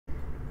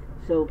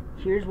So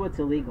here's what's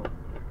illegal.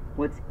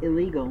 What's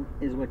illegal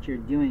is what you're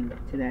doing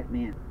to that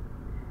man.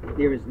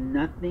 There is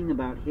nothing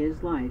about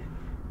his life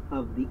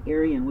of the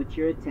area in which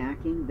you're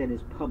attacking that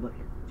is public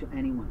to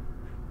anyone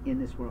in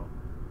this world.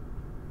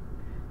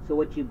 So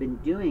what you've been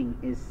doing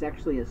is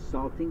sexually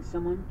assaulting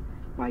someone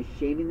by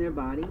shaving their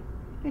body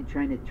and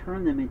trying to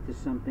turn them into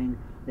something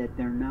that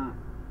they're not.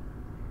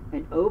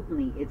 And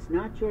openly, it's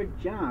not your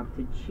job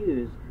to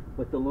choose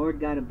what the Lord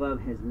God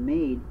above has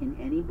made in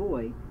any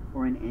boy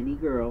or in any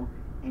girl,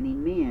 any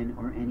man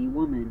or any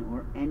woman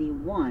or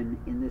anyone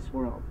in this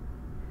world.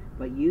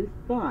 But you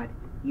thought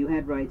you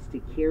had rights to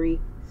carry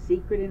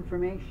secret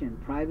information,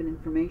 private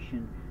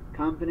information,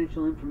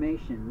 confidential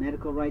information,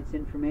 medical rights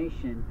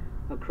information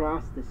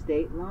across the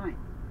state line,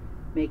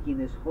 making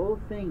this whole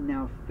thing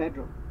now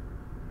federal.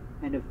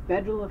 And a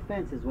federal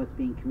offense is what's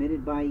being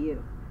committed by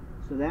you.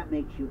 So that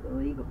makes you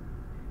illegal.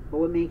 But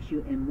what makes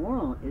you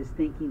immoral is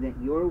thinking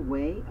that your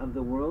way of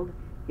the world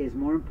is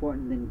more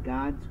important than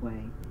God's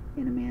way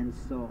in a man's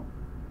soul.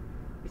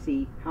 You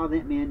see, how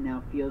that man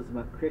now feels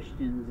about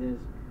Christians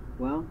is,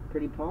 well,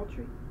 pretty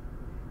paltry.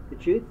 The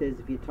truth is,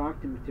 if you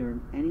talk to him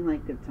for any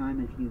length of time,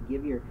 and if you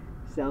give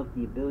yourself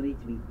the ability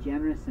to be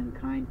generous and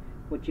kind,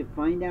 what you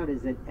find out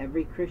is that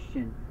every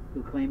Christian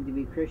who claimed to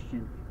be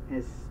Christian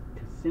has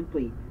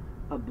simply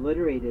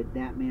obliterated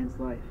that man's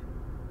life.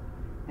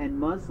 And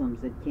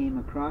Muslims that came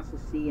across the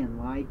sea and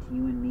lied to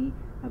you and me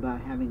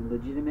about having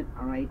legitimate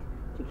right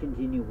to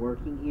continue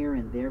working here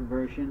in their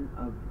version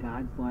of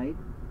God's light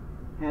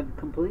have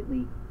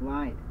completely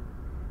lied.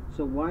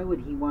 So why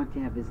would he want to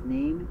have his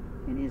name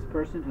and his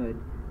personhood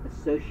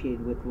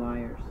associated with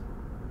liars?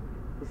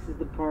 This is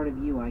the part of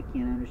you I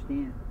can't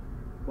understand.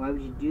 Why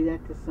would you do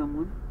that to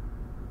someone?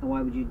 And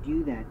why would you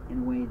do that in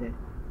a way that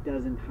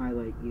doesn't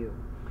highlight you?